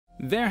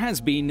There has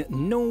been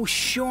no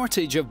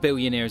shortage of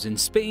billionaires in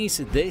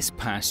space this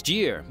past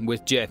year,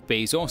 with Jeff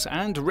Bezos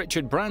and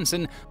Richard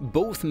Branson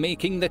both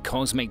making the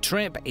cosmic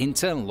trip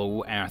into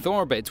low Earth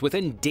orbit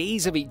within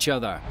days of each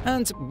other.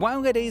 And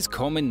while it is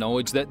common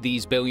knowledge that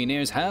these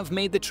billionaires have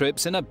made the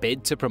trips in a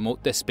bid to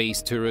promote the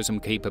space tourism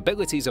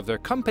capabilities of their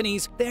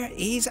companies, there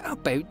is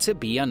about to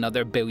be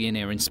another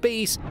billionaire in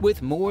space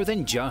with more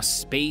than just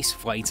space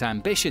flight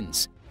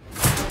ambitions.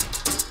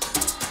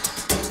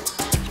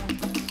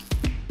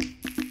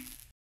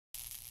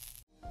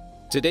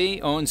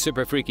 Today on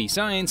Super Freaky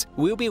Science,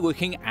 we'll be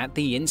looking at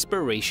the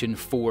Inspiration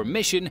 4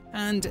 mission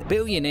and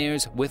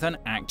billionaires with an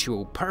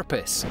actual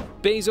purpose: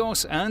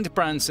 Bezos and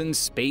Branson's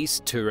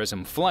space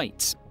tourism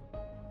flights.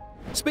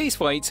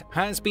 Spaceflight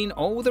has been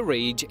all the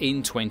rage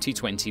in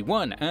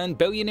 2021, and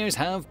billionaires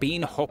have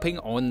been hopping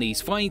on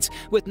these flights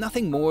with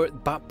nothing more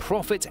but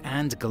profit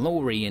and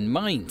glory in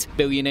mind.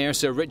 Billionaire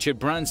Sir Richard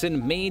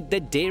Branson made the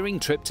daring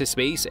trip to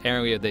space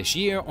earlier this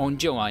year on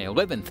July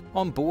 11th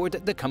on board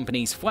the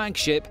company's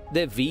flagship,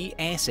 the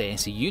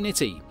VSS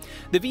Unity.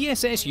 The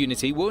VSS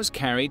Unity was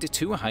carried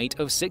to a height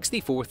of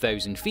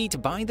 64,000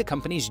 feet by the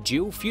company's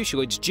dual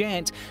fuselage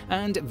jet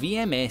and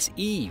VMS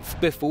Eve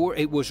before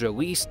it was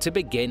released to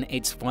begin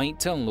its flight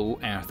to low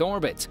Earth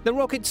orbit. The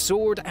rocket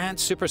soared at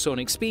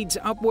supersonic speeds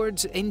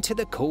upwards into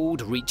the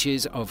cold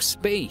reaches of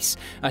space,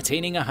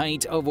 attaining a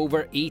height of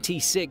over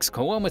 86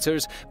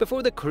 kilometers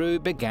before the crew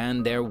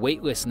began their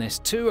weightlessness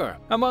tour.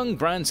 Among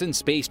Branson's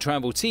space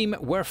travel team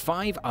were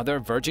 5 other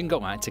Virgin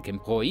Galactic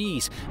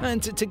employees,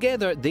 and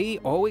together they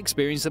all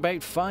experienced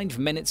about 5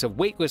 minutes of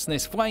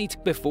weightlessness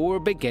flight before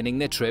beginning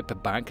the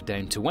trip back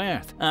down to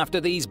Earth. After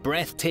these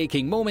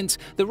breathtaking moments,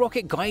 the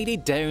rocket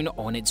glided down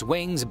on its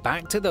wings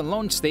back to the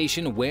launch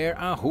station, where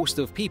a host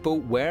of people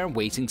were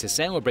waiting to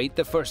celebrate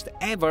the first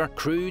ever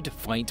crewed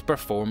flight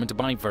performed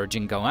by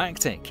Virgin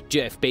Galactic.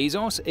 Jeff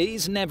Bezos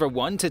is never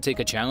one to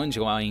take a challenge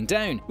lying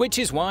down, which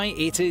is why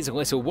it is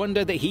little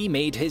wonder that he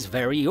made his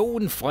very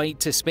own flight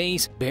to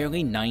space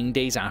barely 9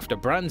 days after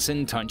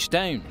Branson touched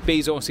down.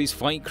 Bezos'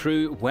 flight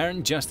crew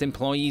weren't just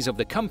employees of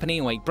the company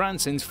like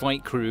Branson's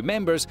flight crew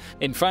members.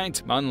 In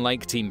fact,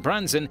 unlike Team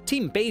Branson,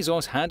 Team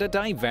Bezos had a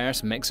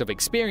diverse mix of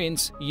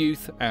experience,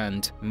 youth,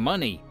 and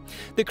money.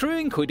 The crew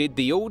included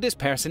the oldest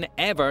person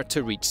ever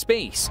to reach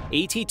space,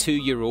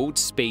 82-year-old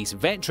space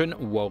veteran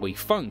Wally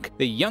Funk,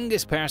 the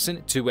youngest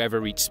person to ever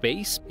reach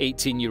space,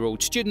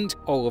 18-year-old student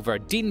Oliver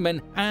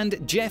Deanman,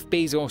 and Jeff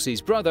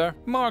Bezos' brother,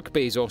 Mark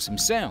Bezos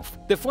himself.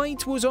 The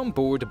flight was on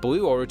board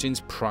Blue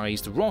Origin's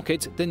prized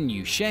rocket, the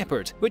New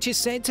Shepard, which is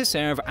said to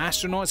serve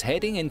astronauts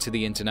heading into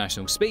the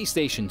International Space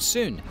Station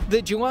soon.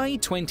 The July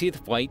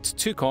 20th flight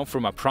took off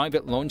from a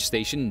private launch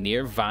station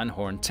near Van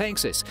Horn,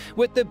 Texas,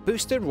 with the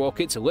booster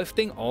rockets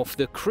lifting off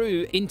the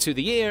crew into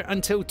the air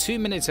until 2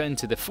 minutes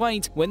into the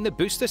flight, when the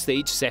booster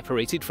stage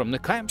separated from the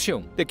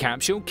capsule. The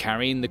capsule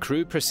carrying the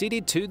crew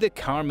proceeded to the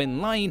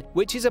Kármán line,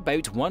 which is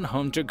about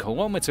 100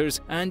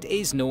 kilometers and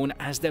is known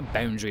as the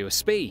boundary of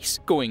space.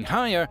 Going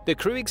higher, the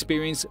crew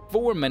experienced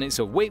 4 minutes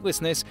of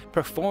weightlessness,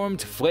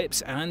 performed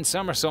flips and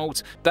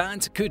somersaults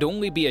that could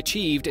only be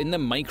achieved in the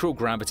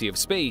microgravity of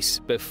space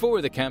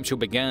before the capsule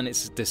began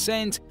its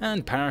descent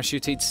and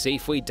parachuted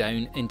safely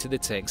down into the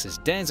Texas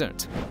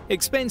desert.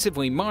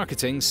 Expensively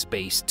marketing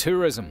space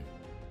tourism.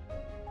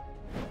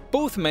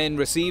 Both men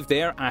received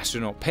their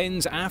astronaut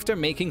pins after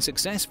making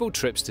successful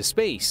trips to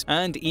space,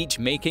 and each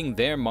making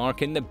their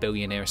mark in the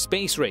billionaire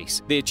space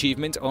race. The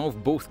achievement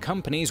of both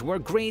companies were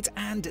great,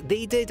 and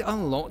they did a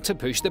lot to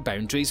push the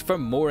boundaries for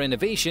more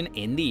innovation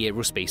in the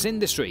aerospace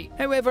industry.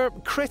 However,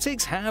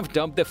 critics have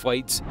dubbed the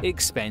flights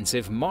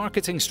expensive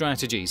marketing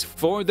strategies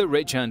for the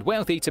rich and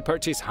wealthy to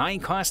purchase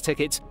high-class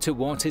tickets to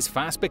what is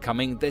fast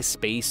becoming the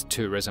space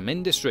tourism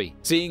industry.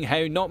 Seeing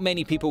how not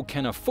many people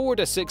can afford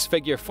a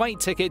 6-figure flight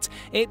ticket,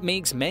 it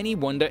makes many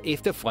wonder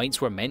if the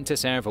flights were meant to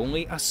serve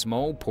only a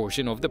small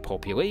portion of the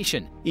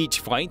population.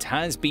 Each flight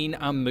has been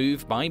a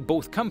move by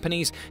both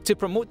companies to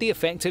promote the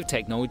effective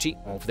technology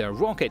of their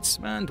rockets,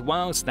 and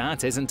whilst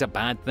that isn't a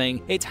bad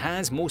thing, it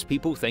has most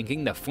people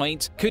thinking the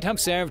flights could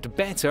have served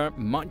better,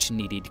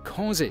 much-needed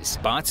causes.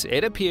 But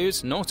it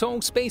appears not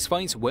all space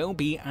flights will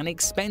be an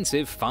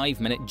expensive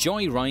 5-minute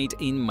joyride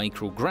in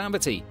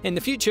microgravity. In the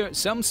future,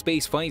 some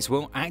space flights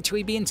will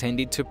actually be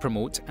intended to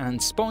promote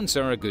and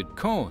sponsor a good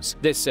cause.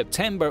 This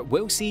September,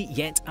 we'll see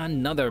yet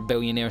another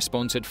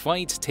billionaire-sponsored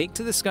flight take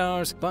to the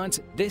stars, but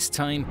this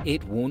time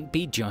it won't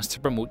be just to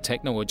promote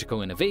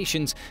technological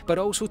innovations, but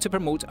also to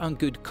promote a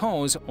good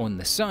cause on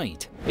the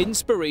side.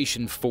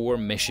 Inspiration 4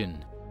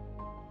 mission.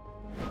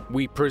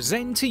 We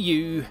present to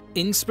you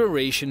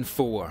Inspiration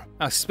 4,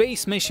 a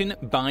space mission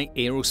by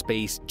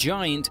aerospace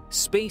giant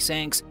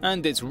SpaceX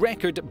and its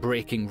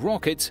record-breaking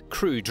rocket,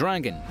 Crew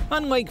Dragon.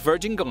 Unlike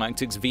Virgin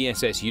Galactic's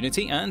VSS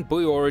Unity and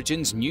Blue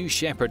Origin's New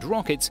Shepard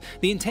rockets,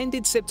 the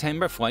intended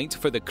September flight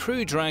for the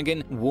Crew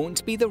Dragon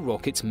won't be the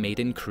rocket's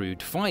maiden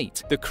crewed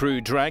flight. The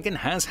Crew Dragon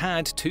has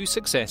had 2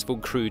 successful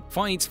crewed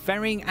flights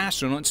ferrying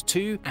astronauts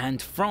to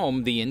and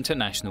from the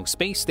International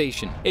Space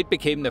Station. It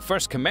became the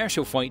first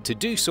commercial flight to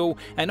do so,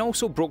 and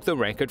also broke broke the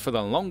record for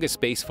the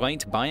longest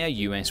spaceflight by a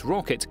US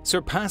rocket,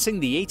 surpassing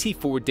the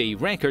 84-day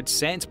record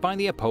set by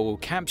the Apollo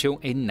capsule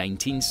in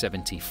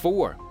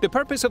 1974. The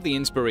purpose of the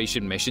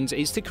Inspiration missions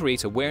is to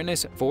create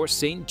awareness for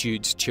St.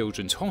 Jude's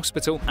Children's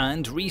Hospital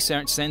and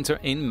Research Center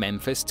in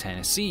Memphis,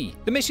 Tennessee.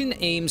 The mission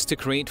aims to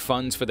create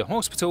funds for the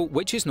hospital,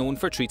 which is known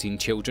for treating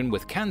children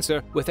with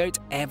cancer without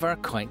ever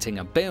collecting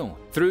a bill.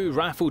 Through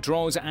raffle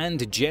draws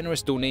and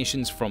generous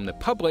donations from the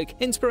public,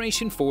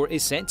 Inspiration 4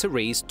 is set to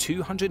raise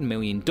 $200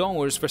 million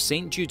for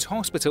St. Jude's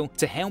Hospital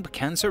to help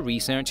cancer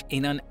research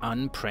in an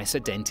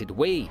unprecedented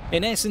way.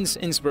 In essence,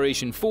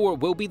 Inspiration 4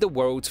 will be the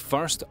world's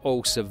first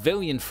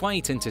all-civilian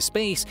flight into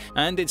space,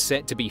 and it's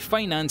set to be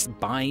financed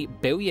by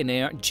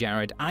billionaire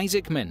Jared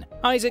Isaacman.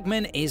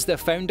 Isaacman is the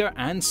founder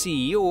and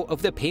CEO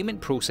of the payment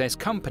process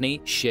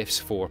company Shifts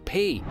for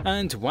Pay,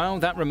 and while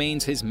that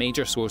remains his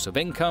major source of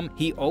income,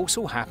 he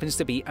also happens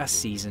to be a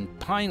seasoned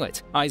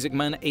pilot.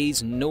 Isaacman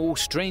is no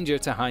stranger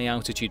to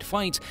high-altitude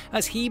flights,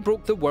 as he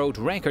broke the world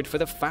record for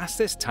the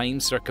fastest time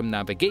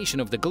circumnavigation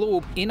of the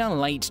globe in a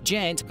light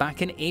jet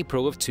back in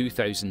April of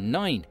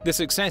 2009. The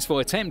successful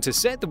attempt to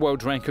set the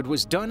world record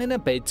was done in a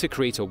bid to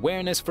create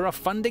awareness for a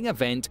funding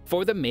event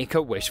for the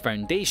Make-A-Wish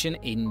Foundation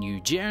in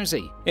New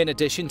Jersey. In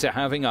addition to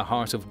having a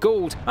heart of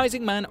gold,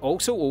 Isaacman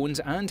also owns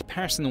and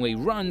personally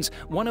runs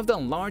one of the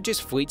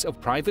largest fleets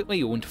of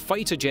privately owned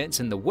fighter jets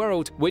in the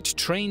world, which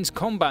trains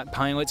combat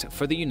pilots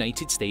for the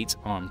United States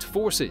Armed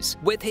Forces.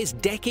 With his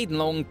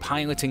decade-long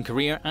piloting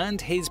career and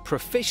his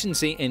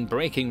proficiency in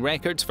breaking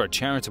records for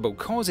charitable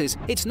causes,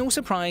 it's no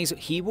surprise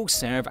he will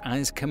serve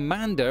as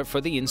commander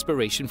for the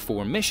Inspiration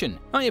 4 mission.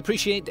 I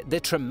appreciate the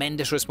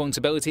tremendous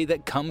responsibility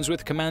that comes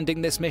with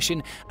commanding this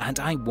mission, and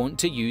I want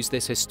to use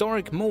this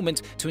historic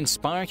moment to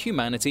inspire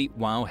humanity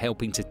while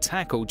helping to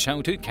tackle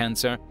childhood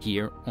cancer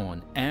here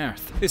on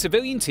Earth. The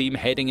civilian team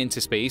heading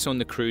into space on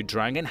the Crew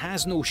Dragon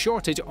has no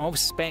shortage of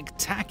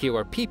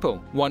spectacular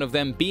people, one of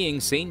them being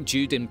St.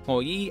 Jude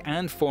employee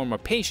and former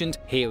patient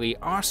Haley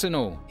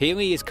Arsenault.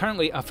 Haley is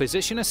currently a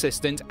physician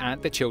assistant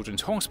at the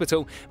Children's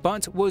Hospital,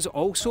 but was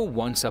also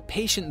once a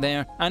patient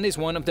there and is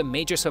one of the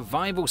major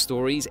survival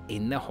stories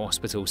in the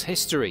hospital's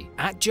history.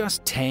 At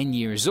just 10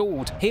 years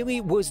old,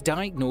 Haley was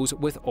diagnosed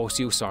with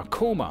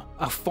osteosarcoma,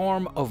 a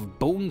form of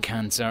bone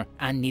cancer,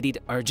 and needed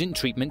urgent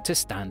treatment to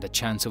stand a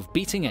chance of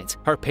beating it.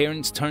 Her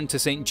parents turned to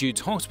St.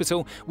 Jude's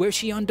Hospital, where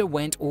she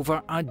underwent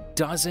over a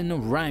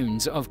dozen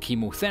rounds of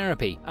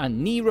chemotherapy, a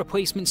knee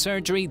replacement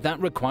surgery that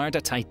required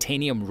a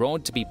titanium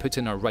rod to be put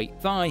in her right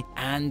thigh,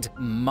 and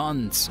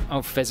months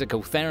of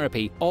physical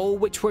therapy, all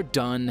which were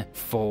done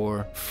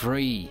for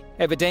free.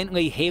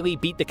 Evidently, Haley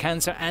beat the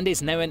cancer and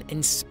is now an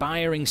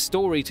inspiring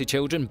story to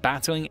children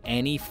battling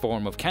any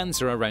form of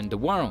cancer around the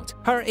world.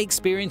 Her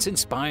experience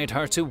inspired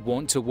her to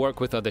want to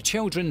work with other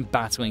children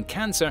battling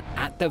cancer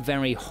at the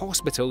very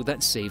hospital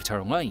that saved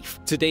her life.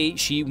 Today,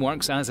 she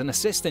works as an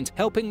assistant,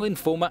 helping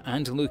lymphoma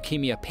and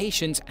leukemia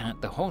patients at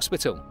the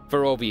hospital.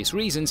 For obvious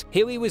reasons,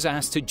 Haley was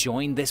asked to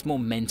join this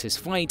momentous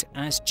flight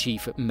as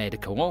Chief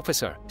Medical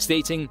Officer,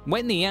 stating,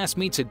 "When they asked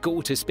me to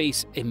go to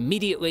space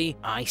immediately,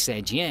 I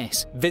said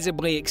yes,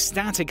 visibly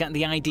ecstatic at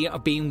the idea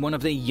of being one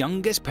of the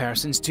youngest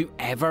persons to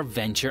ever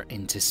venture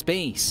into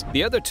space."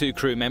 The other two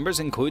crew members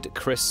include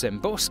Chris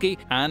Semboski,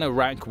 an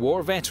Iraq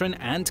war veteran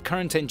and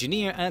current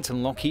engineer at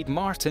Lockheed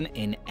Martin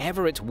in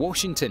Everett,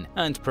 Washington,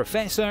 and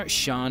Professor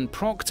Sean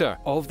Proctor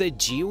of the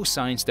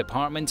Geoscience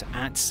Department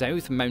at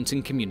South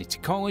Mountain Community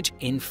College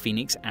in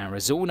Phoenix,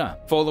 Arizona.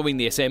 Following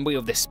the assembly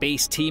of the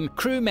space team,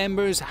 crew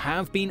members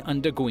have been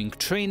undergoing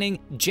training,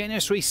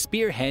 generously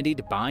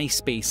spearheaded by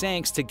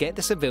SpaceX to get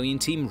the civilian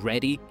team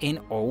ready in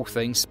all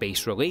things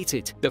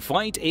space-related. The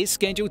flight is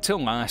scheduled to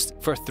last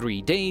for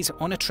 3 days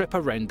on a trip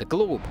around the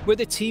globe, where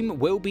the team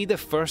will be the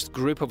first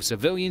group of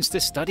civilians to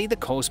study the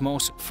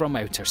cosmos from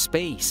outer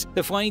space.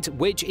 The flight,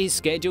 which is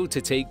scheduled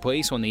to take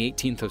place on the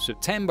 18th of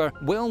September,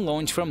 will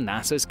launch from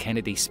NASA's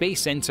Kennedy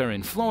Space Center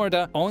in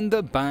Florida on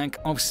the back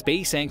of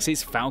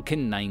SpaceX's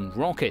Falcon 9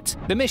 rocket.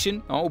 The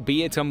mission,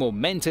 albeit a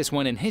momentous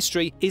one in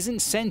history,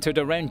 isn't centered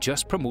around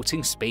just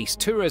promoting space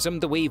tourism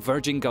the way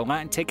Virgin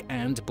Galactic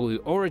and Blue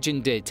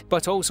Origin did,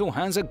 but also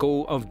has a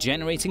goal of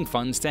generating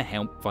funds to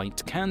help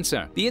fight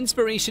cancer. The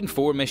Inspiration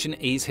 4 mission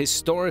is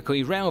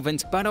historically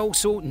relevant, but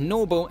also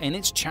noble in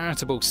its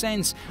charitable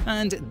sense,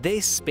 and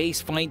this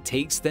spaceflight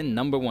takes the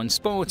 #1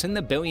 spot in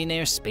the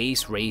billionaire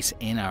space race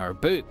in our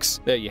books.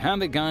 There you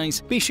have it,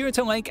 guys. Be sure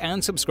to like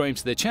and subscribe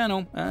to the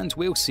channel, and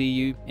we'll see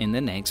you in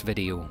the next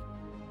video.